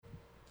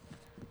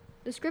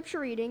The scripture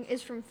reading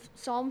is from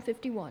Psalm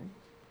 51.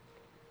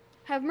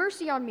 Have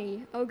mercy on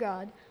me, O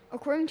God,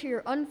 according to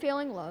your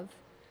unfailing love.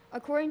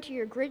 According to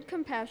your great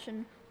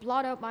compassion,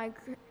 blot out my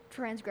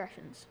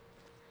transgressions.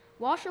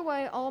 Wash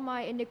away all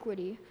my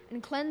iniquity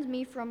and cleanse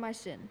me from my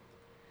sin.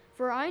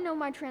 For I know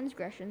my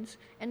transgressions,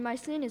 and my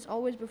sin is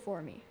always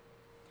before me.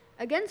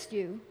 Against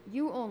you,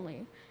 you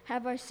only,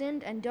 have I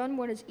sinned and done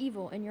what is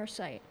evil in your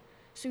sight.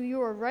 So you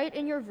are right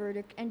in your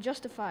verdict and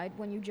justified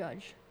when you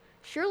judge.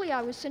 Surely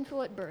I was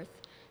sinful at birth,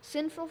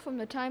 sinful from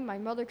the time my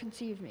mother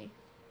conceived me.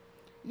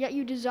 Yet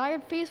you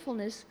desired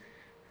faithfulness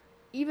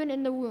even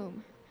in the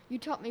womb. You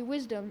taught me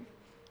wisdom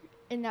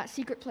in that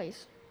secret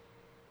place.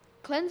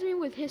 Cleanse me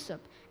with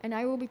hyssop, and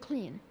I will be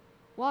clean.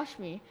 Wash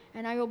me,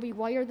 and I will be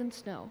whiter than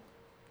snow.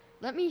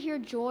 Let me hear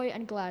joy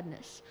and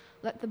gladness.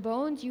 Let the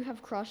bones you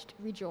have crushed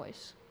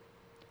rejoice.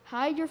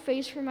 Hide your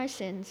face from my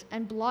sins,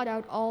 and blot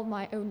out all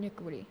my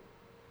iniquity.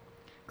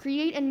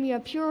 Create in me a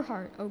pure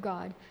heart, O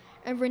God,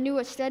 and renew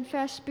a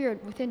steadfast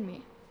spirit within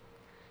me.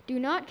 Do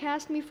not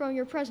cast me from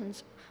your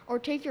presence, or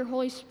take your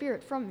Holy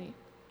Spirit from me.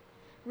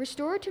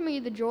 Restore to me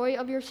the joy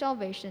of your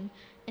salvation,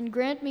 and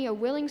grant me a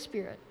willing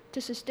spirit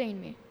to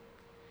sustain me.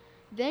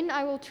 Then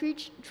I will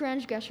teach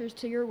transgressors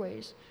to your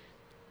ways,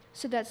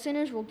 so that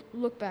sinners will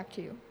look back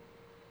to you.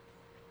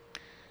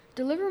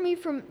 Deliver me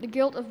from the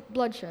guilt of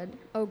bloodshed,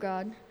 O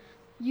God,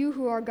 you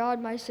who are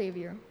God my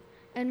Savior,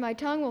 and my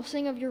tongue will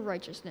sing of your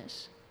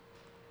righteousness.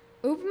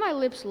 Open my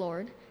lips,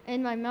 Lord,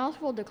 and my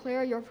mouth will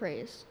declare your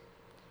praise.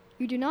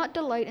 You do not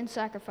delight in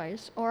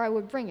sacrifice, or I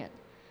would bring it.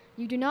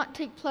 You do not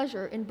take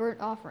pleasure in burnt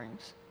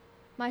offerings.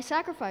 My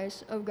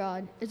sacrifice, O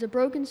God, is a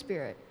broken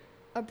spirit,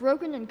 a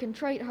broken and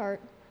contrite heart,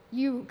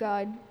 you,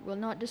 God, will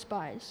not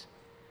despise.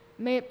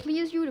 May it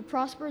please you to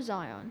prosper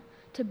Zion,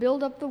 to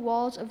build up the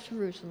walls of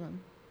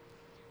Jerusalem.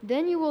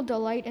 Then you will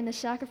delight in the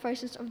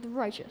sacrifices of the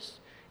righteous,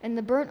 and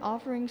the burnt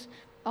offerings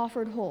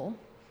offered whole.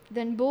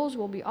 Then bulls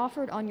will be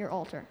offered on your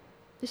altar.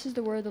 This is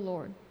the word of the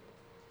Lord.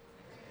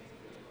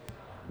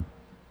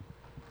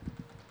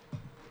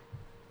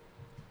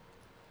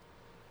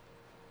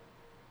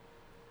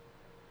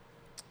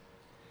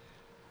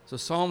 So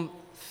Psalm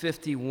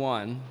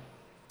 51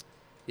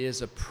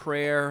 is a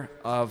prayer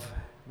of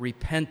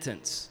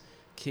repentance.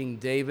 King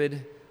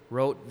David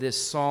wrote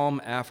this psalm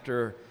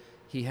after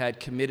he had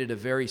committed a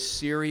very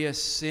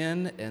serious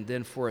sin and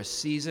then for a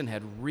season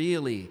had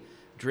really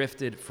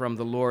drifted from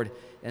the Lord.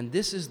 And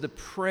this is the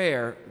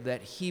prayer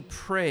that he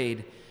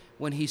prayed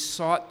when he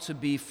sought to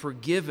be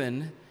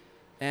forgiven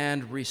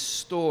and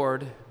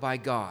restored by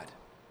God.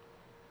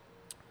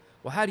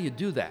 Well, how do you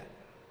do that?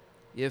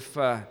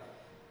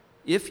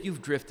 If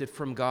you've drifted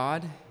from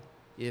God,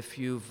 if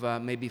you've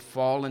maybe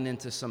fallen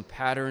into some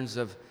patterns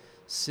of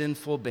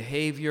sinful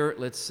behavior,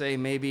 let's say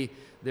maybe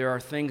there are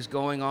things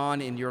going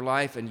on in your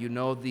life and you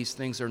know these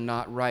things are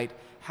not right,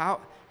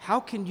 how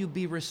can you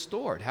be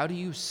restored? How do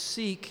you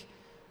seek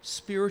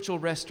spiritual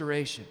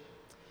restoration?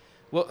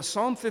 Well,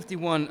 Psalm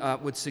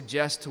 51 would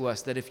suggest to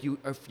us that if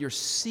you're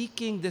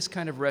seeking this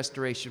kind of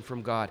restoration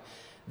from God,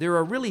 there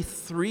are really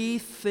three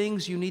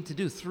things you need to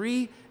do,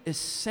 three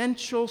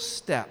essential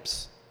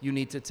steps you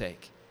need to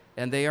take,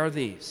 and they are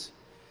these.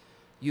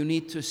 You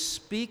need to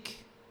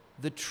speak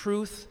the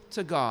truth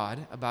to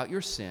God about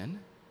your sin.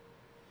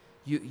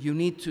 You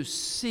need to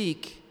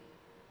seek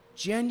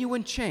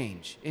genuine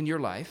change in your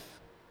life.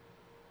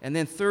 And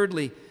then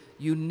thirdly,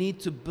 you need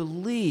to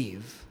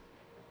believe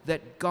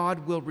that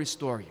God will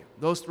restore you.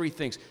 Those three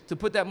things. To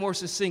put that more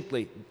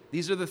succinctly,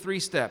 these are the three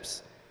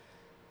steps.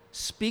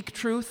 Speak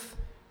truth,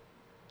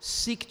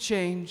 seek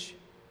change,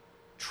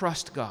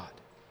 trust God.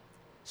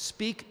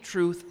 Speak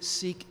truth,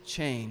 seek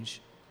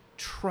change,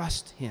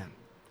 trust Him.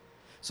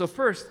 So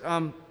first,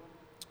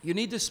 you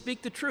need to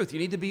speak the truth. You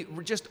need to be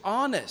just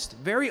honest,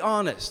 very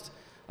honest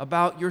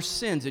about your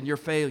sins and your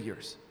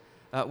failures.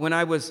 When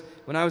I was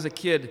a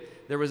kid,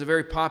 there was a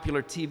very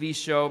popular TV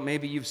show.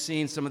 Maybe you've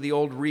seen some of the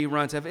old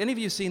reruns. Have any of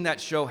you seen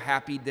that show,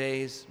 Happy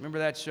Days? Remember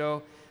that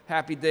show?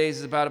 Happy Days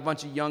is about a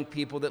bunch of young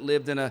people that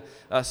lived in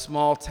a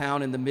small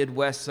town in the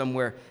Midwest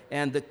somewhere.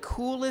 And the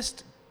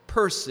coolest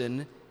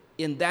person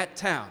in that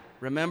town,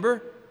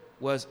 remember,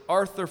 was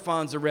Arthur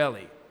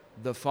Fonzarelli,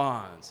 the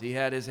Fonz. He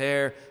had his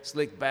hair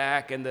slicked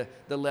back and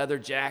the leather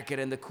jacket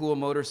and the cool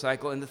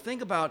motorcycle. And the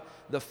thing about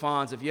the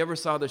Fonz, if you ever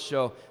saw the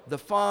show, the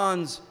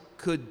Fonz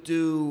could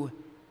do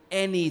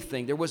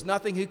anything. There was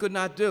nothing he could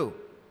not do.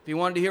 If he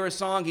wanted to hear a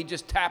song, he'd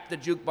just tap the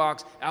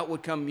jukebox, out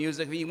would come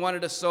music. If he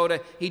wanted a soda,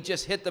 he'd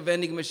just hit the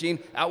vending machine,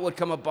 out would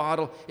come a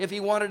bottle. If he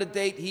wanted a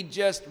date, he'd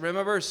just,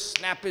 remember,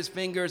 snap his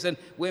fingers and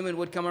women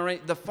would come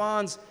around. The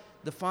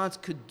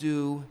Fonz could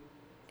do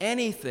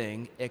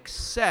anything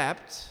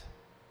except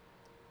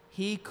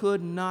he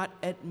could not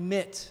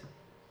admit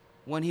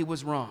when he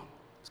was wrong.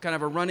 It's kind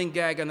of a running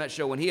gag on that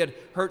show. When he had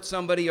hurt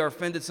somebody or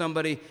offended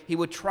somebody, he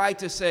would try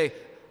to say,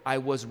 I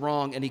was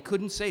wrong, and he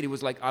couldn't say it. He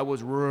was like, I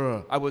was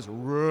ruh.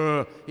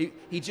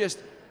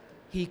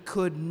 He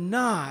could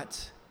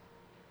not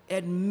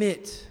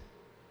admit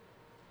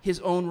his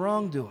own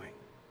wrongdoing.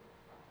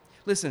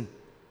 Listen,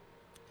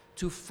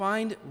 to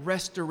find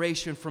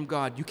restoration from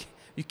God,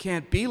 You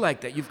can't be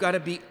like that. You've got to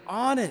be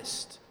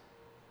honest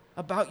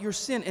about your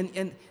sin.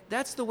 And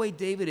that's the way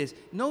David is.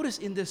 Notice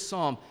in this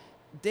psalm,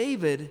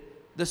 David,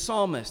 the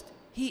psalmist,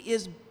 he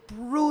is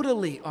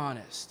brutally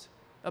honest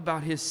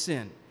about his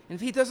sin. And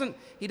he doesn't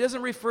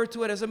refer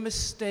to it as a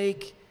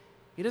mistake.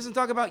 He doesn't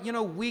talk about,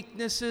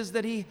 weaknesses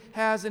that he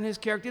has in his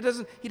character.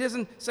 He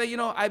doesn't say,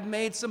 I've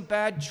made some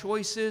bad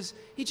choices.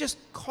 He just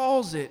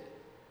calls it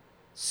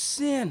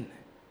sin.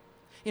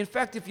 In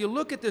fact, if you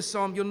look at this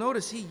psalm, you'll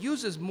notice he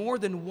uses more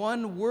than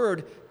one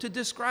word to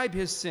describe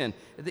his sin.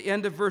 At the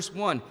end of verse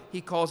 1,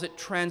 he calls it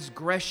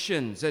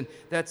transgressions, and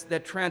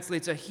that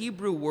translates a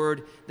Hebrew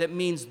word that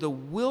means the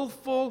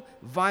willful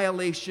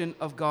violation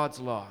of God's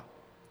law.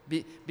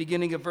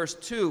 Beginning of verse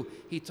 2,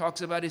 he talks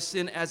about his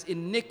sin as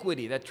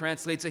iniquity. That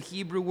translates a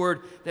Hebrew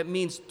word that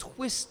means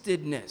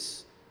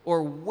twistedness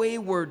or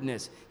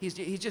waywardness. He's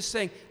just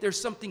saying there's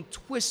something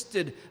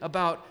twisted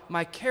about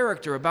my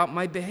character, about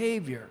my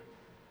behavior.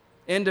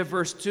 End of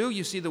verse 2,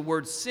 you see the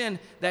word sin.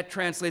 That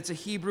translates a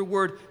Hebrew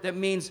word that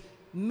means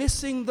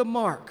missing the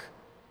mark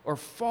or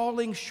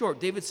falling short.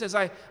 David says,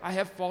 I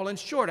have fallen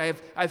short.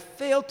 I've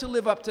failed to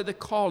live up to the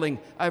calling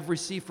I've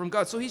received from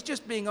God. So he's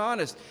just being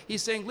honest.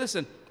 He's saying,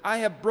 listen, I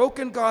have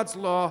broken God's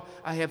law,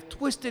 I have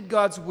twisted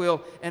God's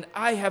will, and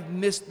I have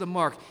missed the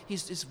mark.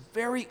 He's just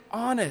very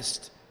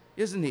honest,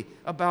 isn't he,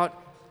 about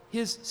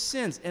his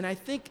sins. And I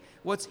think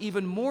what's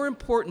even more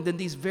important than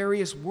these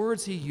various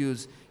words he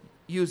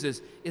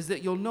uses is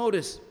that you'll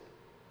notice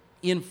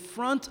in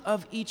front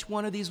of each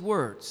one of these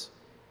words,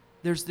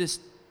 there's this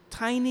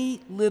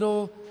tiny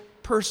little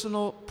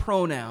personal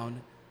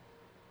pronoun,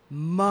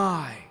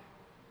 my.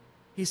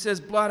 He says,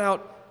 blot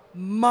out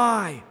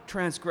my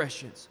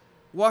transgressions.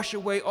 Wash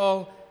away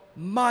all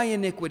my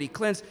iniquity.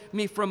 Cleanse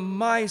me from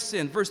my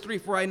sin. Verse 3,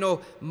 for I know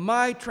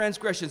my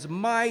transgressions,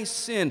 my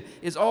sin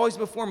is always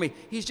before me.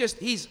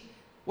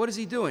 What is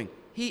he doing?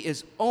 He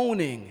is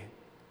owning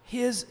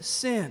his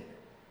sin.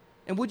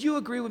 And would you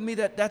agree with me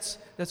that that's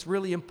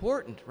really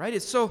important, right?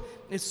 It's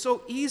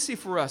so easy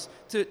for us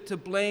to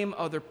blame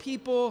other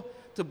people,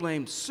 to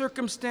blame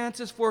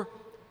circumstances for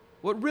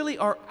what really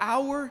are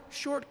our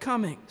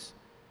shortcomings.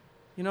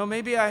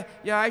 Maybe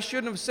I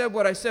shouldn't have said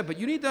what I said, but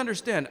you need to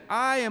understand,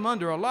 I am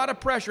under a lot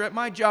of pressure at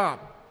my job,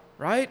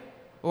 right?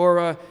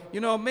 Or,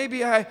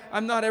 maybe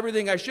I'm not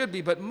everything I should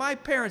be, but my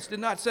parents did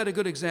not set a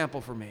good example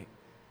for me.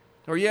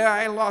 Or,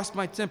 I lost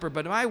my temper,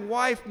 but my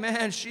wife,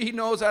 man, she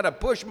knows how to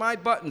push my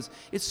buttons.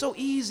 It's so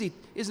easy,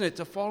 isn't it,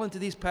 to fall into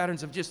these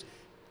patterns of just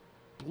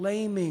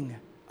blaming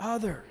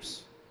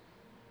others.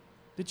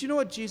 Did you know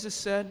what Jesus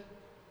said?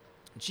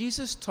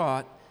 Jesus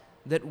taught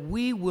that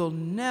we will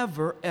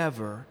never,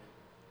 ever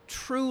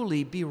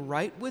truly be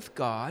right with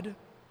God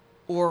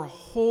or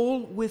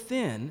whole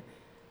within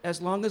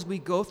as long as we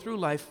go through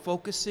life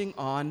focusing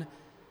on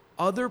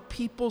other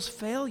people's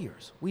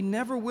failures. We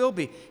never will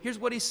be. Here's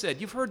what he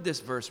said. You've heard this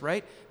verse,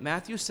 right?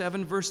 Matthew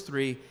 7, verse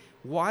 3.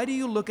 Why do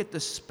you look at the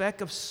speck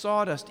of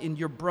sawdust in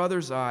your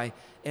brother's eye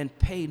and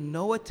pay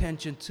no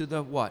attention to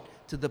the what?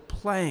 To the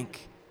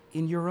plank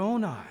in your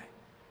own eye.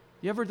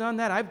 You ever done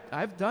that?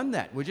 I've done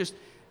that.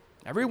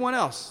 Everyone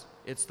else,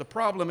 it's the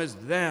problem is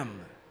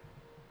them,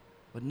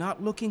 but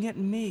not looking at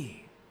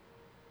me.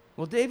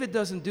 Well, David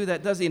doesn't do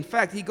that, does he? In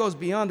fact, he goes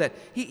beyond that.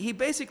 He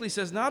basically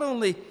says, not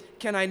only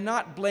can I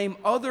not blame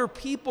other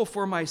people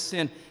for my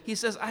sin, he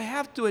says, I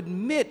have to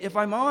admit, if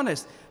I'm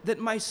honest, that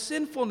my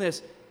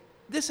sinfulness,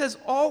 this has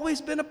always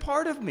been a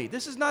part of me.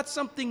 This is not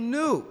something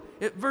new.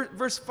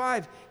 Verse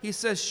 5, he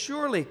says,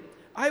 surely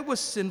I was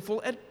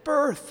sinful at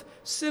birth,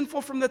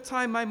 sinful from the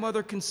time my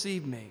mother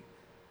conceived me.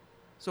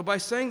 So by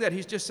saying that,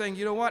 he's just saying,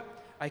 you know what?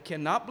 I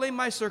cannot blame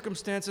my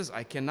circumstances.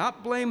 I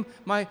cannot blame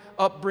my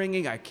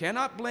upbringing. I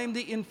cannot blame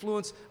the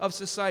influence of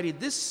society.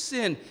 This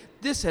sin,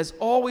 this has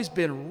always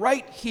been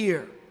right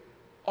here,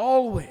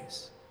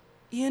 always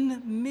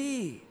in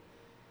me.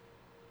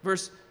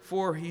 Verse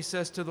 4, he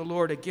says to the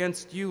Lord,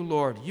 against you,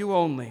 Lord, you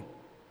only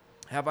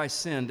have I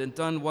sinned and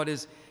done what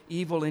is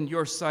evil in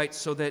your sight,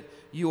 so that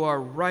you are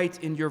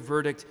right in your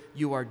verdict.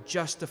 You are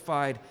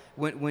justified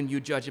when you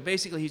judge. And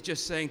basically, he's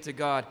just saying to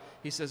God,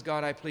 he says,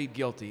 God, I plead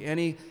guilty.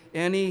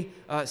 Any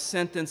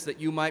sentence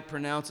that you might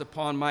pronounce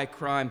upon my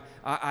crime,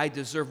 I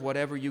deserve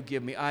whatever you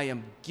give me. I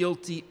am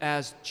guilty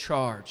as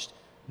charged.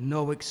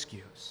 No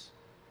excuse.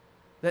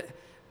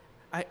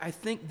 I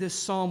think this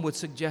psalm would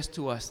suggest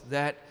to us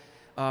that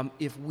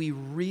if we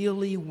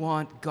really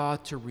want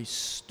God to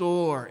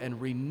restore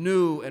and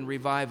renew and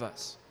revive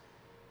us,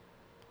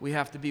 we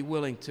have to be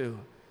willing to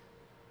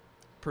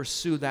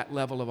pursue that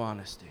level of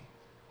honesty.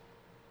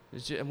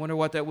 I wonder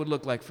what that would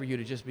look like for you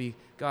to just be,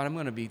 God, I'm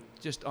going to be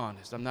just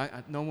honest.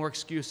 No more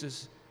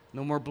excuses,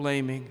 no more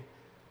blaming.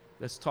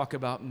 Let's talk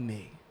about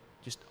me,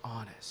 just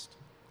honest.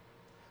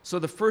 So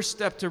the first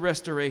step to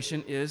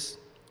restoration is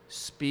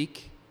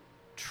speak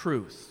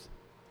truth.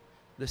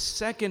 The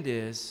second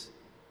is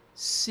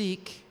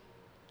seek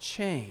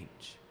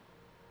change.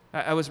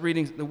 I was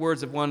reading the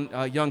words of one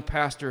young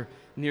pastor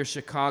near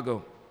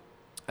Chicago.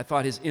 I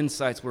thought his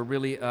insights were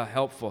really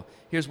helpful.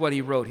 Here's what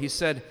he wrote. He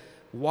said,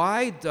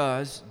 why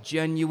does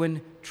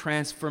genuine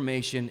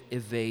transformation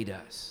evade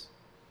us?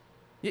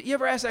 You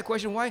ever ask that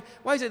question? Why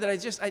is it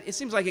that it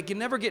seems like I can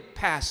never get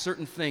past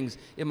certain things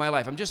in my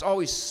life? I'm just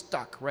always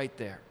stuck right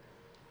there.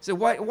 So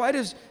why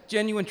does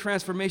genuine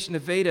transformation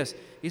evade us?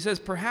 He says,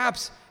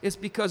 perhaps it's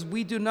because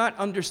we do not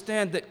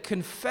understand that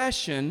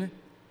confession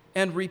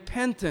and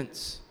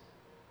repentance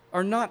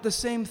are not the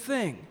same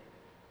thing.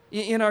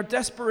 In our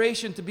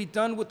desperation to be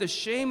done with the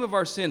shame of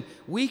our sin,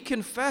 we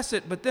confess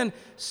it, but then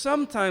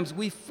sometimes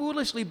we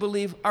foolishly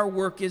believe our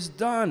work is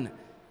done.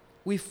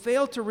 We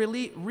fail to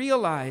really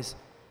realize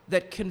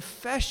that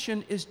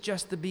confession is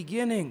just the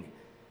beginning.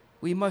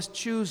 We must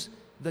choose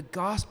the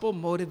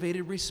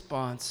gospel-motivated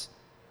response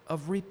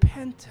of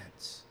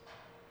repentance.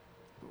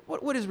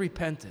 What is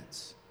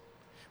repentance?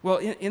 Well,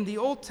 in the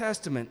Old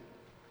Testament,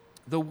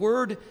 the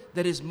word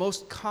that is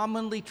most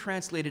commonly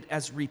translated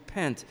as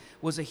repent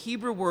was a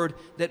Hebrew word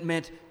that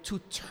meant to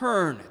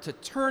turn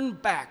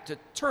back, to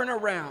turn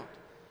around.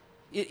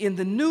 In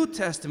the New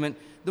Testament,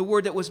 the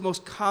word that was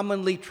most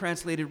commonly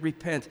translated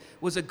repent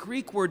was a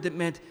Greek word that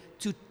meant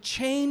to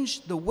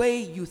change the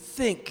way you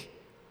think,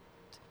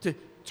 to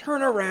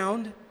turn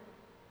around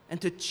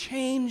and to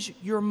change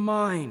your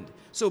mind.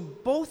 So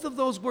both of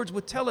those words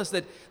would tell us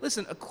that,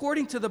 listen,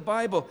 according to the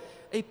Bible,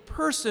 a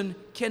person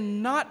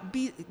cannot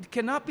be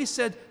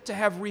said to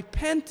have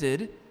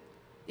repented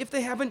if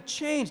they haven't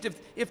changed,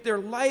 if their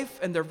life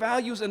and their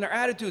values and their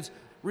attitudes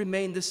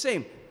remain the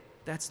same.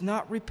 That's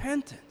not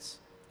repentance.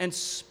 And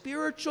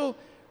spiritual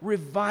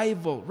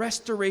revival,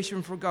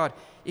 restoration for God,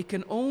 it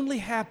can only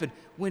happen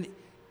when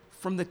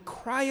from the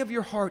cry of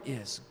your heart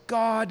is,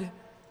 God,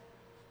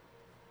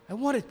 I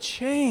want to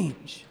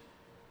change.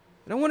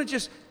 I don't want to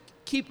just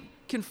keep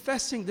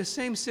confessing the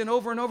same sin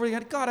over and over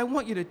again. God, I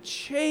want you to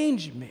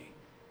change me.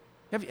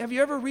 Have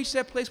you ever reached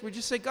that place where you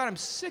just say, God, I'm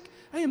sick.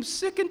 I am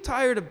sick and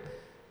tired of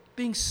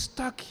being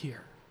stuck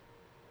here.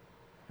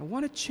 I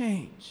want to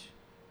change.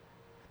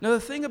 Now, the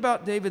thing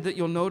about David that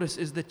you'll notice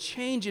is the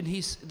change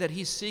that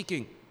he's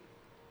seeking.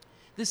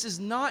 This is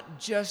not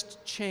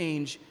just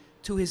change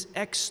to his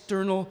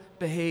external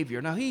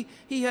behavior. Now, he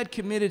had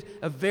committed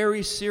a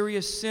very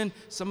serious sin.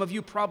 Some of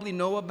you probably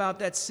know about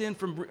that sin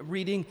from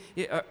reading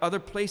other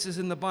places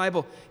in the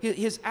Bible.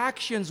 His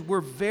actions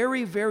were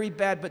very, very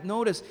bad, but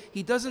notice,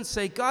 he doesn't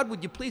say, God,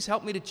 would you please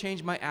help me to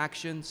change my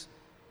actions?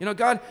 You know,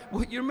 God,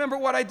 you remember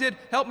what I did?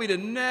 Help me to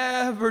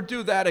never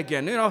do that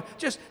again. You know,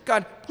 just,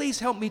 God, please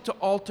help me to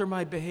alter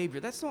my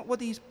behavior. That's not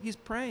what he's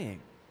praying.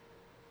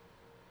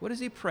 What does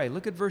he pray?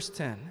 Look at verse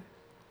 10.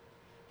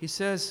 He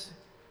says,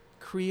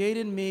 create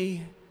in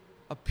me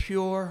a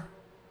pure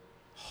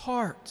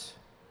heart,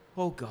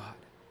 oh God.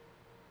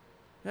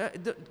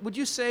 Would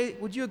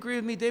you agree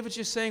with me? David's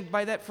just saying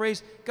by that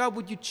phrase, God,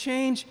 would you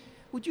change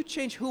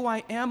who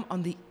I am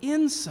on the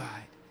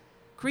inside?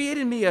 Create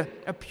in me a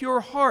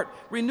pure heart.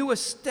 Renew a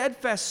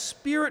steadfast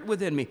spirit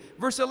within me.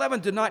 Verse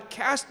 11, do not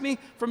cast me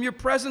from your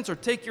presence or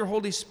take your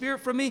Holy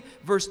Spirit from me.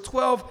 Verse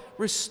 12,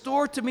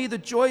 restore to me the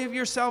joy of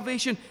your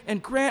salvation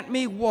and grant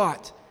me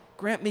what?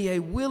 Grant me a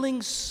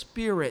willing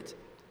spirit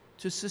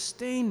to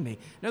sustain me.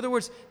 In other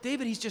words,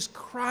 David, he's just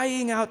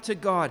crying out to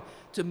God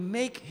to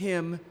make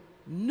him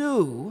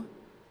new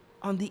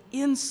on the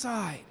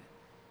inside.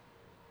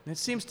 And it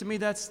seems to me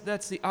that's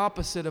the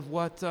opposite of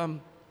what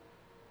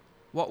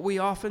we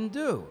often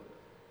do.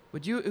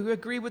 Would you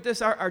agree with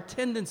this? Our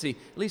tendency,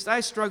 at least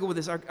I struggle with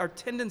this, our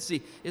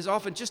tendency is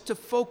often just to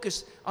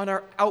focus on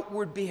our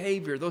outward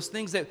behavior, those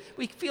things that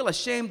we feel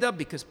ashamed of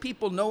because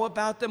people know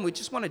about them. We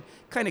just want to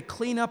kind of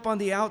clean up on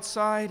the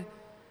outside.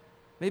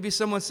 Maybe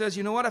someone says,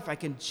 you know what, if I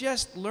can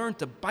just learn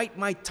to bite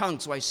my tongue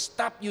so I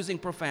stop using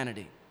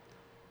profanity,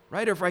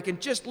 right? Or if I can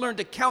just learn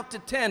to count to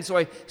 10 so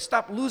I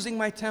stop losing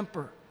my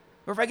temper.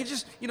 Or if I could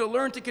just,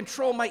 learn to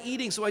control my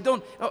eating so I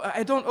don't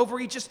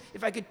overeat, just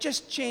if I could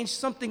just change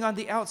something on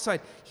the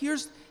outside.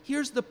 Here's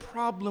the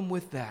problem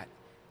with that.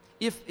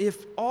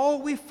 If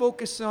all we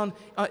focus on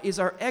is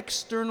our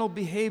external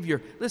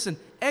behavior, listen,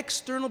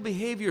 external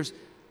behaviors,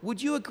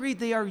 would you agree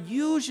they are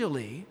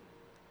usually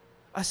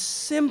a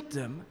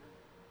symptom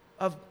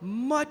of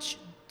much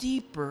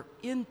deeper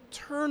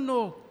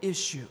internal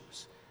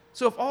issues?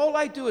 So if all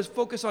I do is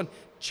focus on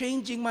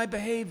changing my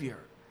behavior,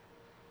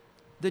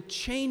 the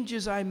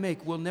changes I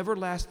make will never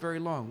last very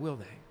long, will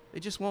they? They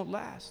just won't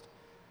last.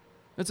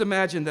 Let's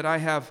imagine that I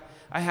have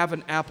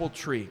an apple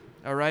tree,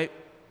 all right?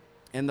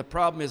 And the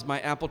problem is my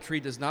apple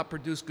tree does not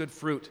produce good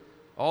fruit.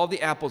 All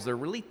the apples, they're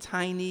really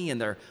tiny and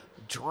they're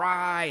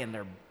dry and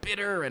they're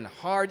bitter and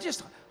hard,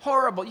 just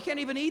horrible. You can't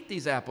even eat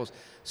these apples.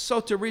 So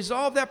to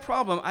resolve that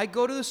problem, I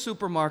go to the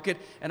supermarket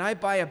and I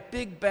buy a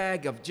big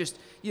bag of just,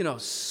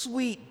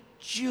 sweet,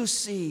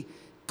 juicy,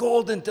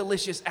 golden,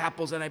 delicious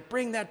apples, and I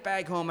bring that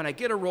bag home and I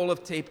get a roll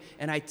of tape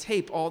and I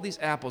tape all these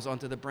apples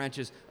onto the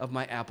branches of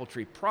my apple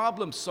tree.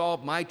 Problem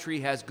solved, my tree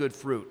has good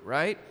fruit,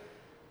 right?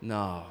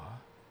 No.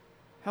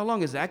 How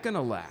long is that going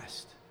to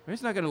last?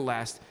 It's not going to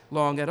last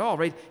long at all,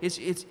 right?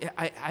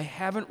 I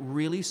haven't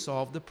really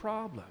solved the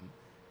problem.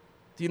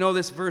 Do you know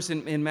this verse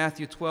in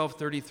Matthew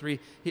 12:33?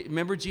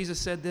 Remember Jesus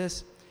said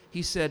this?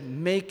 He said,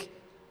 make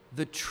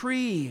the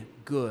tree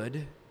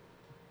good,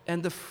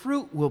 and the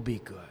fruit will be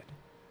good.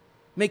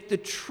 Make the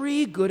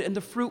tree good, and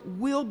the fruit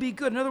will be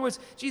good. In other words,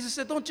 Jesus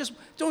said, don't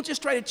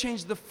just try to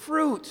change the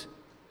fruit.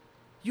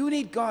 You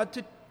need God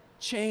to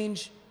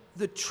change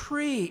the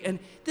tree. And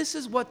this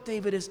is what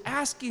David is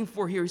asking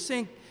for here. He's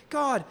saying,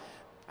 God,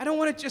 I don't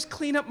want to just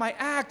clean up my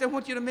act. I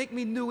want you to make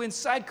me new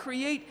inside.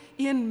 Create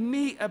in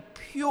me a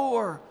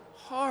pure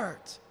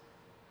heart.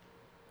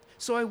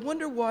 So I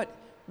wonder what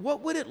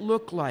would it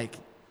look like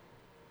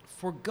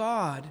for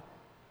God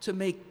to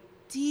make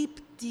deep,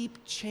 deep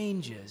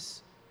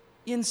changes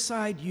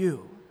inside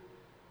you?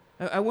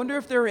 I wonder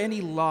if there are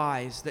any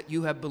lies that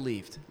you have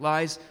believed.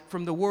 Lies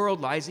from the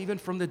world, lies even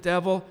from the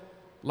devil,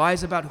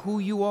 lies about who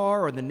you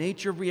are or the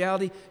nature of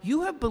reality.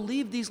 You have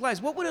believed these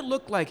lies. What would it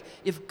look like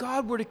if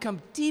God were to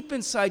come deep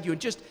inside you and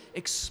just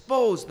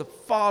expose the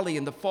folly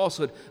and the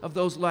falsehood of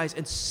those lies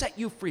and set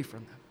you free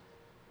from them?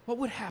 What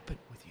would happen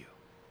with you?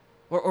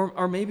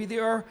 Or maybe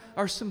there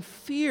are some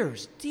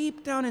fears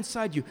deep down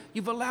inside you.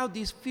 You've allowed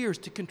these fears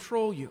to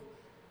control you.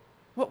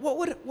 What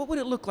would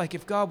it look like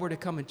if God were to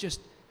come and just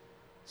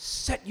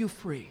set you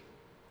free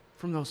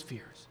from those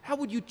fears? How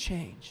would you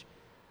change?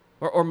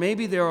 Or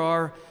maybe there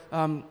are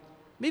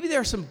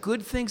some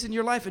good things in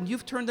your life and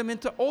you've turned them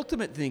into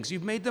ultimate things.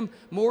 You've made them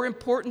more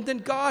important than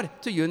God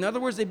to you. In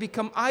other words, they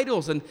become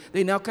idols and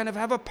they now kind of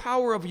have a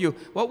power over you.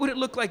 What would it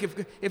look like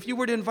if you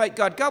were to invite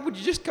God? God, would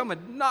you just come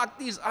and knock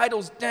these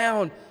idols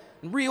down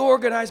and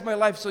reorganize my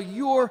life so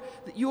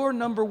you're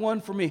number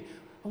one for me?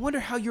 I wonder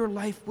how your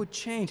life would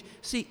change.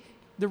 See,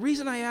 the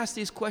reason I ask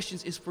these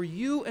questions is for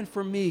you and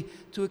for me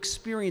to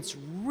experience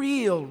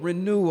real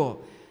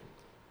renewal.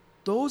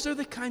 Those are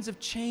the kinds of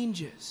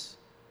changes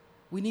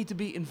we need to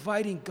be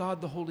inviting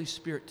God the Holy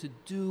Spirit to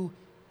do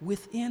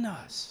within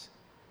us.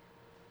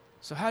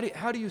 So how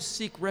do you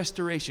seek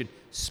restoration?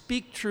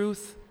 Speak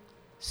truth,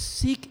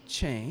 seek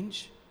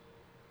change.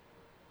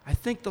 I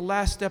think the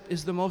last step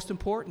is the most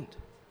important.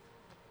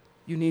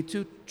 You need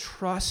to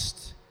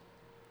trust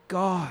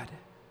God.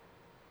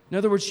 In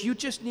other words, you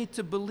just need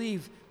to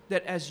believe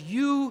that as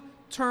you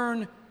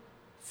turn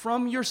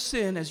from your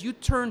sin, as you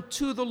turn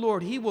to the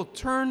Lord, He will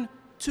turn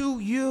to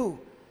you.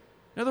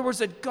 In other words,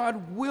 that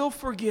God will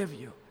forgive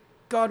you.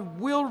 God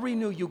will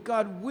renew you.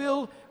 God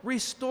will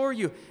restore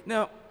you.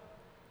 Now,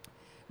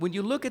 when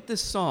you look at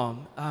this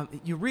psalm,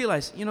 you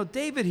realize,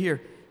 David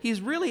here, he's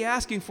really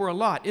asking for a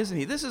lot, isn't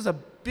he? This is a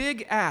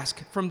big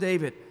ask from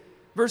David.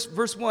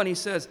 Verse 1, he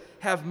says,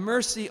 "Have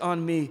mercy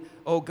on me,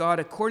 O God,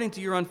 according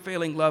to your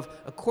unfailing love,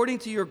 according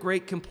to your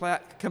great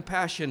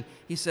compassion."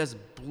 He says,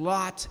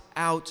 "Blot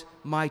out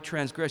my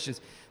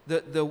transgressions."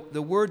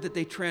 The word that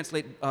they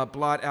translate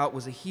blot out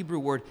was a Hebrew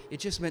word. It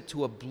just meant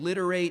to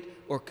obliterate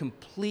or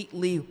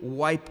completely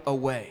wipe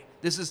away.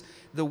 This is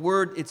the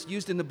word, it's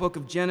used in the book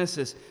of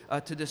Genesis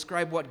to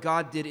describe what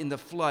God did in the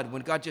flood.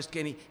 When God just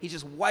came, He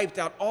just wiped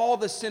out all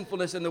the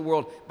sinfulness in the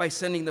world by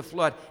sending the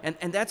flood.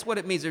 And that's what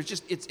it means.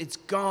 It's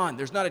gone.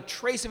 There's not a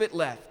trace of it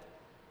left.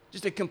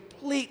 Just a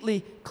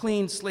completely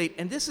clean slate.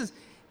 And this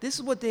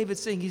is what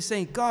David's saying. He's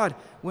saying, God,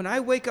 when I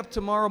wake up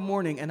tomorrow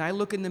morning and I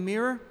look in the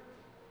mirror,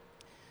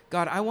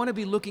 God, I want to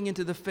be looking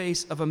into the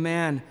face of a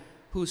man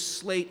whose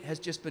slate has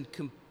just been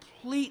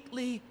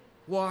completely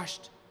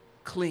washed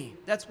clean.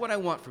 That's what I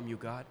want from you,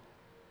 God.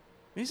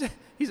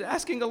 He's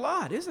asking a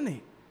lot, isn't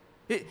he?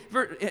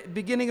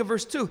 Beginning of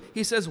verse 2,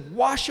 he says,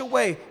 "Wash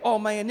away all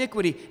my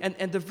iniquity."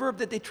 And the verb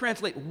that they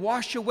translate,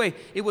 wash away,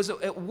 it was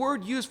a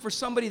word used for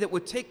somebody that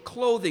would take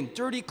clothing,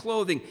 dirty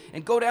clothing,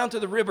 and go down to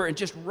the river and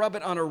just rub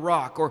it on a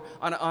rock or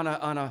on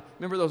a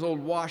remember those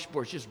old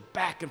washboards, just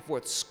back and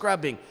forth,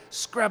 scrubbing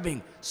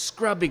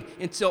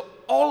until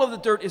all of the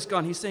dirt is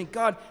gone. He's saying,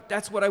 God,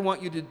 that's what I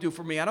want you to do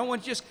for me. I don't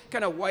want you to just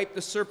kind of wipe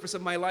the surface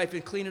of my life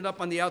and clean it up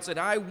on the outside.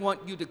 I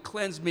want you to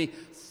cleanse me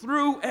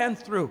through and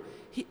through.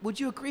 Would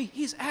you agree?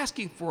 He's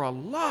asking for a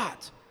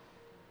lot.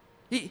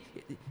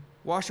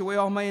 Wash away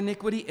all my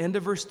iniquity. End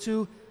of verse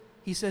 2.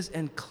 He says,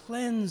 and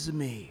cleanse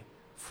me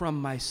from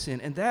my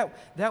sin. And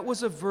that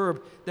was a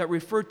verb that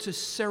referred to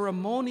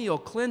ceremonial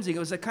cleansing. It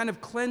was a kind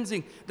of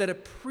cleansing that a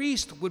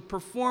priest would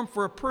perform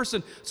for a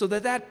person so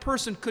that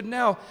person could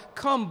now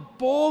come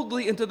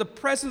boldly into the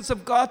presence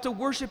of God to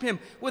worship Him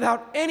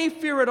without any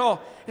fear at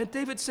all. And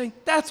David's saying,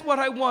 that's what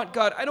I want,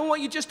 God. I don't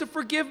want you just to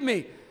forgive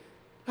me.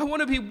 I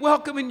want to be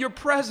welcome in your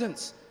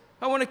presence.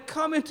 I want to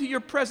come into your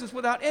presence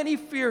without any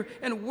fear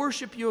and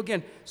worship you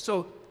again.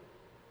 So,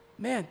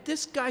 man,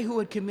 this guy who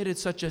had committed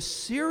such a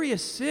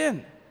serious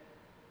sin,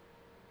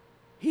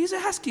 he's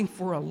asking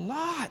for a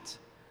lot.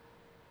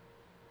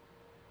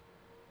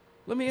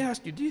 Let me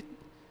ask you, do you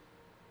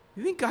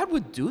think God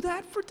would do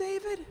that for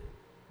David?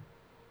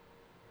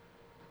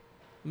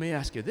 Let me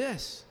ask you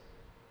this.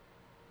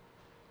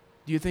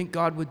 Do you think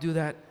God would do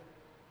that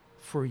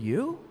for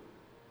you?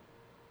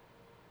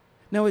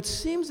 Now, it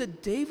seems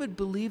that David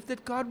believed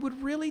that God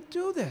would really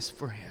do this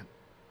for him.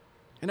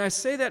 And I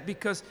say that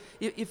because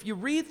if you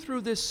read through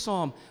this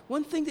psalm,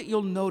 one thing that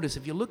you'll notice,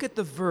 if you look at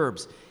the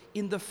verbs,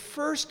 in the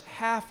first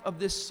half of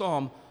this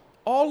psalm,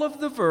 all of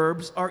the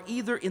verbs are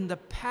either in the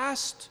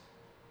past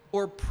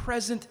or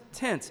present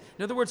tense.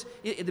 In other words,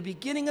 at the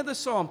beginning of the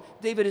psalm,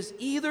 David is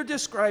either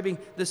describing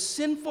the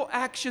sinful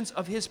actions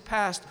of his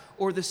past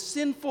or the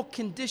sinful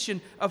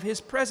condition of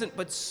his present.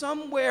 But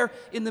somewhere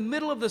in the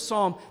middle of the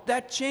psalm,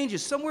 that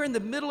changes. Somewhere in the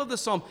middle of the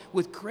psalm,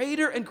 with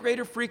greater and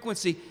greater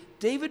frequency,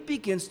 David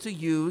begins to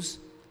use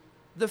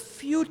the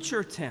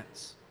future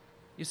tense.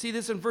 You see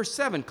this in verse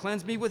 7,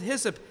 cleanse me with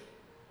hyssop,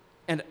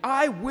 and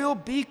I will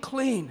be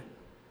clean.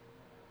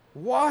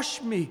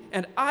 Wash me,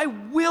 and I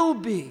will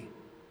be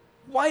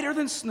whiter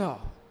than snow.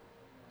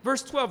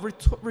 Verse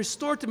 12,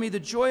 restore to me the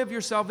joy of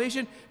your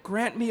salvation.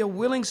 Grant me a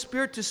willing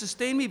spirit to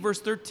sustain me. Verse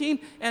 13,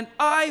 and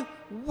I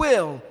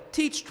will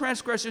teach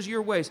transgressors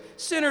your ways.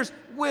 Sinners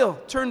will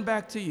turn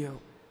back to you.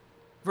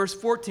 Verse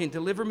 14,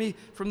 deliver me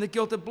from the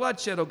guilt of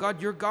bloodshed, O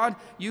God, your God,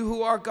 you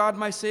who are God,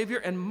 my Savior,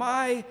 and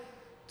my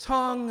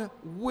tongue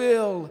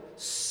will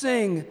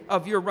sing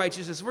of your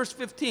righteousness. Verse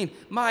 15,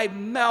 my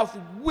mouth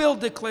will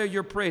declare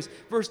your praise.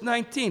 Verse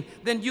 19,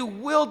 then you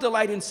will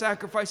delight in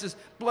sacrifices.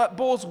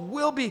 Bulls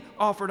will be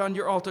offered on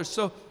your altar.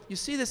 So you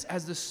see this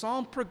as the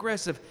psalm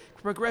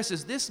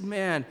progresses. This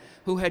man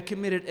who had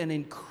committed an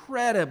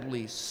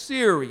incredibly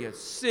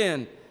serious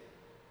sin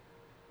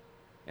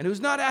and who's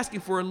not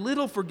asking for a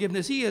little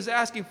forgiveness, he is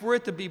asking for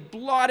it to be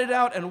blotted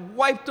out and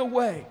wiped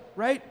away,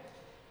 right?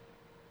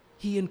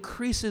 He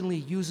increasingly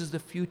uses the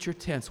future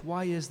tense.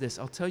 Why is this?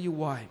 I'll tell you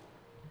why.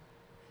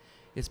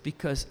 It's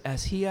because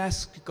as he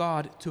asks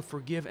God to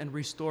forgive and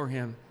restore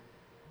him,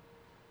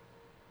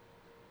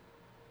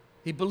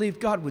 he believed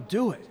God would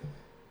do it.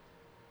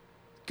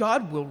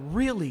 God will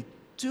really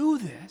do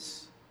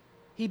this.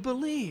 He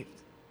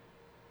believed.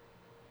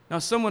 Now,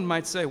 someone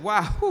might say,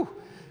 wow,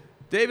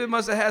 David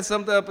must have had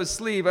something up his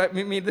sleeve. I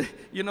mean,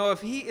 you know, if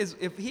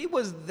he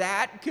was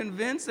that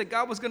convinced that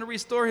God was going to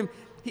restore him,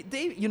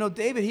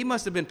 David, he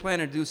must have been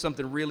planning to do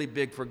something really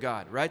big for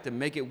God, right? To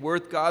make it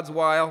worth God's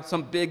while,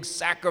 some big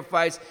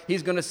sacrifice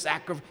he's going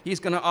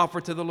to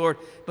offer to the Lord.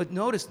 But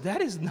notice, that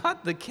is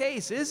not the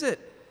case, is it?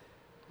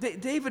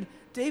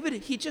 David,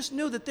 he just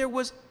knew that there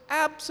was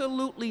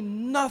absolutely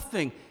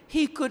nothing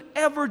he could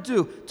ever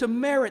do to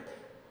merit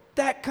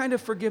that kind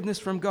of forgiveness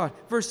from God.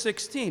 Verse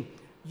 16,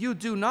 you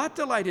do not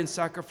delight in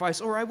sacrifice,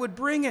 or I would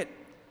bring it.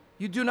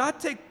 You do not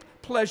take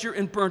pleasure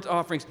in burnt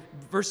offerings.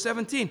 Verse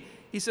 17,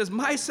 he says,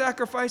 my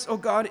sacrifice, O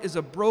God, is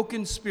a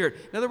broken spirit.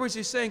 In other words,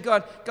 he's saying,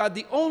 God,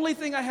 the only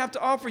thing I have to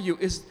offer you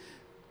is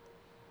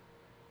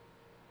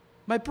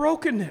my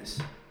brokenness.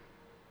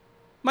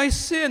 My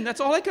sin, that's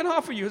all I can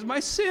offer you is my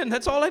sin.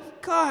 That's all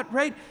I've got,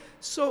 right?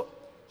 So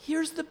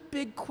here's the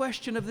big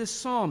question of this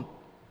psalm.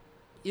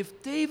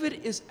 If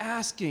David is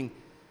asking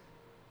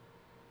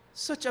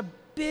such a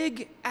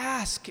big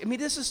ask, I mean,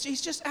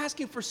 he's just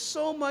asking for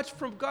so much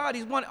from God.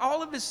 He's wanted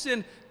all of his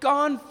sin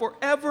gone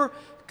forever,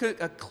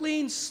 a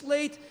clean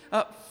slate,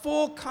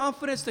 full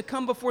confidence to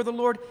come before the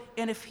Lord.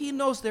 And if he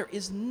knows there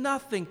is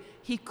nothing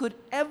he could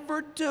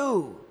ever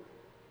do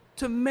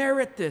to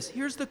merit this,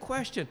 here's the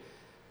question.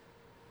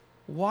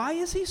 Why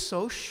is he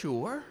so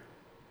sure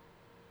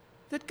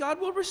that God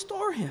will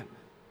restore him?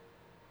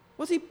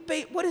 What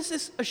is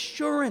this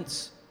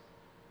assurance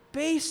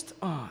based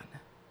on?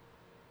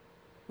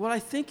 Well, I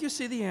think you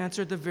see the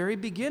answer at the very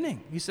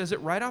beginning. He says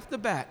it right off the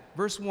bat.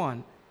 Verse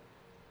 1.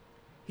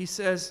 He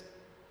says,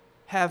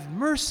 have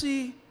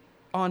mercy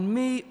on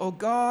me, O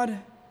God,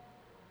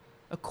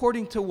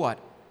 according to what?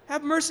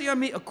 Have mercy on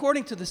me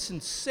according to the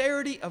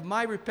sincerity of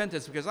my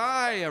repentance, because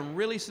I am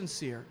really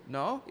sincere.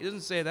 No, he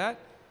doesn't say that.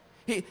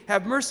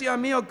 Have mercy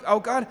on me, O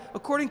God,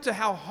 according to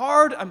how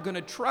hard I'm going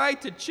to try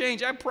to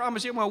change. I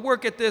promise you I'm going to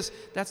work at this.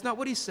 That's not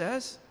what he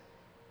says.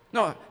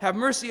 No, have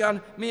mercy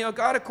on me, O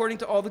God, according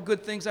to all the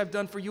good things I've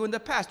done for you in the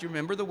past. You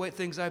remember the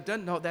things I've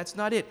done? No, that's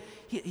not it.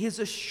 His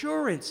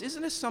assurance,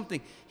 isn't this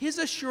something? His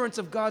assurance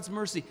of God's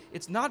mercy,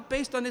 it's not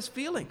based on his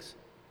feelings.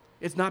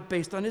 It's not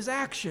based on his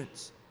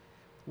actions.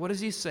 What does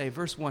he say?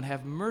 Verse 1,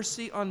 have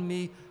mercy on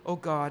me, O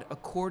God,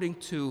 according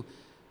to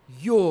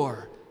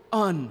your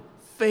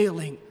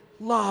unfailing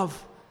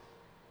love,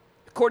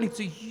 according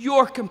to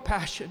your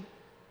compassion.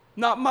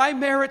 Not my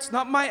merits,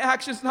 not my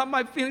actions, not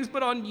my feelings,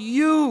 but on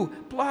you.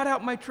 Blot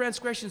out my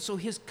transgression. So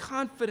his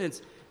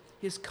confidence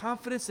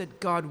that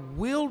God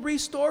will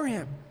restore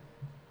him.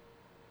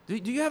 Do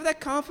you have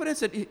that confidence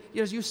that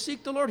as you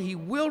seek the Lord, he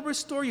will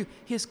restore you?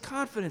 His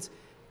confidence,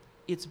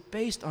 it's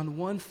based on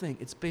one thing.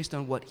 It's based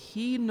on what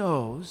he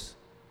knows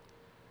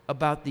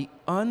about the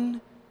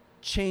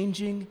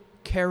unchanging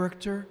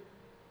character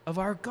of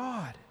our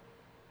God.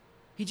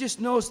 He just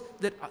knows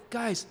that,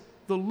 guys,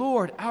 the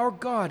Lord, our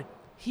God,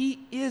 he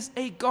is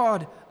a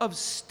God of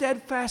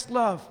steadfast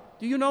love.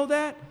 Do you know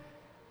that?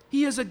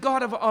 He is a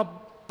God of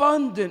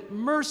abundant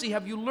mercy.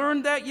 Have you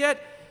learned that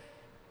yet?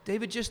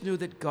 David just knew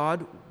that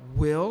God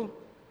will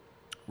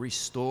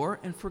restore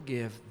and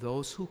forgive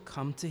those who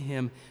come to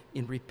him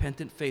in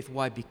repentant faith.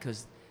 Why?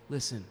 Because,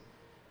 listen,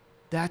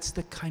 that's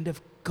the kind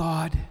of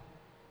God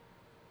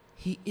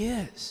he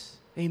is.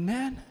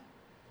 Amen?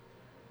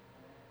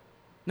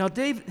 Now,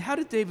 how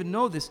did David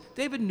know this?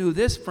 David knew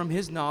this from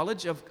his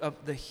knowledge of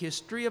the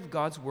history of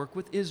God's work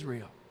with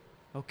Israel.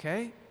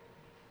 Okay?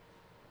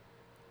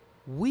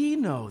 We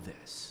know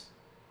this.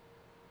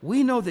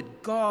 We know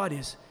that God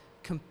is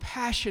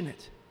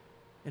compassionate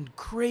and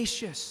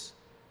gracious,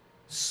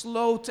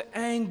 slow to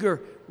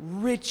anger,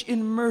 rich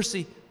in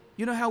mercy.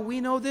 You know how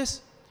we know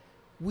this?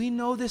 We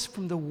know this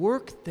from the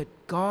work that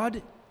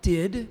God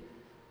did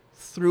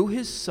through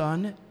his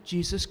Son,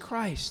 Jesus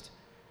Christ.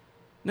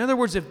 In other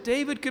words, if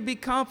David could be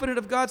confident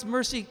of God's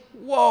mercy,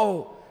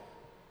 whoa,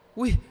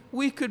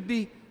 we could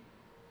be,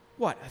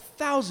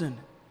 1,000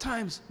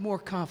 times more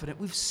confident.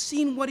 We've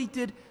seen what he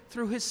did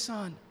through his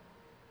Son.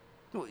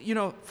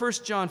 1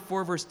 John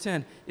 4, verse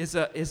 10 this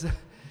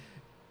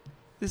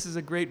is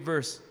a great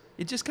verse.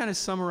 It just kind of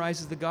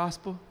summarizes the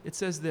gospel. It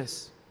says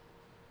this: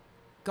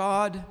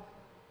 God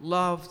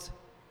loved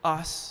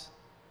us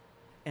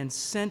and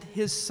sent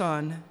his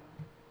Son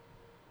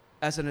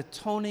as an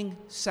atoning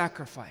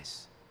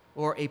sacrifice,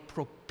 or a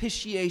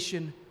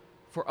propitiation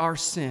for our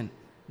sin.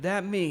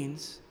 That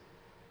means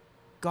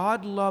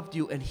God loved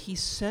you and he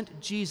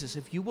sent Jesus.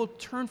 If you will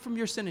turn from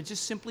your sin and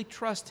just simply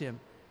trust him,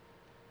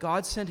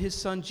 God sent his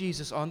Son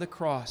Jesus on the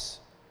cross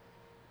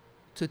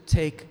to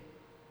take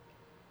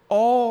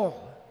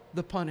all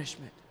the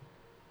punishment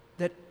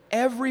that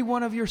every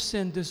one of your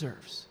sin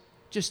deserves.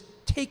 Just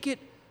take it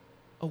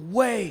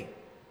away.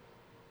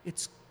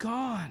 It's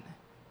gone.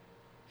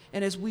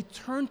 And as we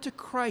turn to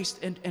Christ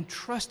and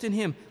trust in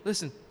him,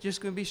 listen,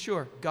 just going to be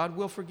sure, God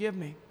will forgive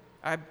me.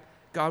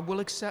 God will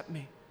accept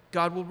me.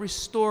 God will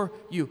restore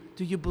you.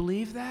 Do you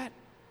believe that?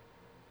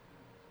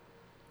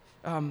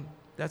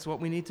 That's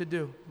what we need to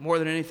do. More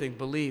than anything,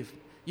 believe.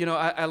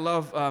 I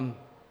love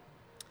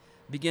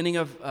beginning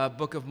of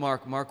book of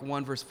Mark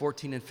 1, verse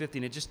 14 and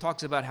 15. It just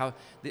talks about how,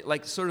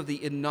 sort of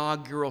the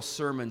inaugural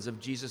sermons of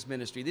Jesus'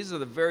 ministry.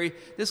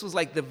 This was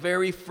like the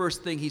very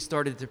first thing he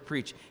started to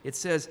preach. It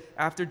says,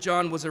 after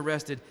John was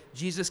arrested,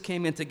 Jesus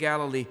came into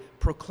Galilee,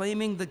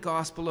 proclaiming the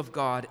gospel of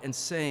God and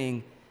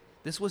saying,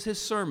 this was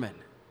his sermon,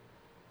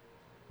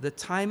 the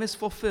time is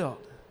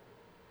fulfilled.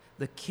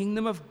 The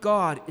kingdom of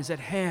God is at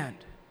hand.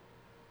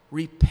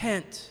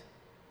 Repent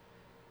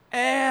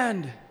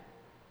and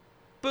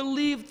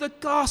believe the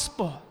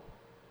gospel.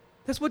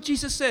 That's what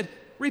Jesus said.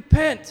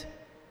 Repent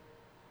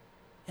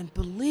and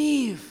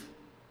believe.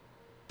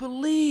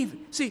 Believe.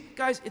 See,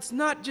 guys, it's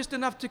not just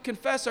enough to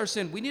confess our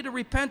sin. We need to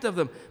repent of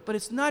them. But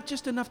it's not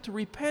just enough to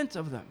repent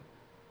of them.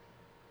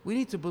 We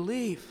need to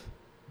believe.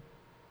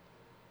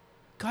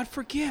 God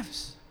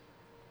forgives.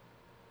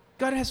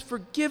 God has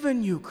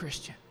forgiven you,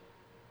 Christian.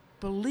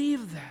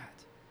 Believe that.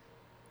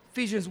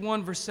 Ephesians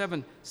 1, verse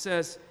 7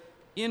 says,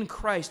 in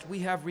Christ we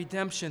have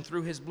redemption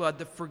through his blood,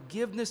 the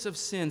forgiveness of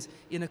sins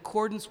in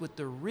accordance with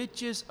the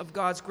riches of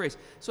God's grace.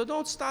 So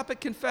don't stop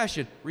at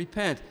confession.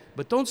 Repent.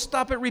 But don't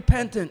stop at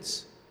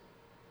repentance.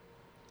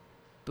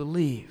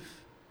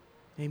 Believe.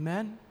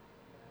 Amen?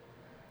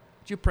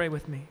 Would you pray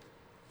with me?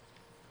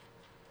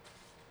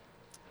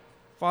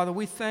 Father,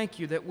 we thank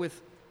you that with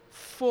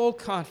full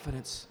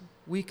confidence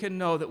we can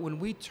know that when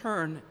we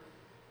turn,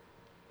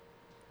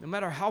 no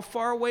matter how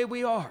far away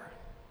we are,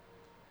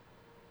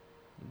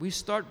 we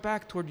start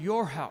back toward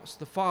your house,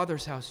 the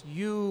Father's house.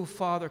 You,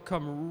 Father,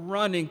 come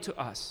running to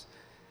us.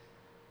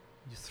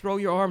 You throw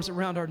your arms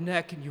around our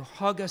neck and you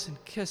hug us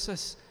and kiss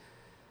us.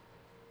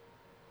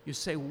 You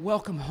say,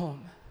 welcome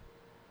home.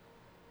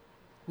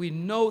 We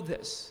know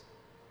this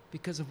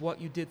because of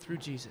what you did through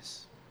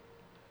Jesus.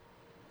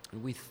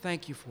 And we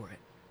thank you for it.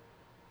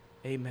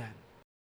 Amen.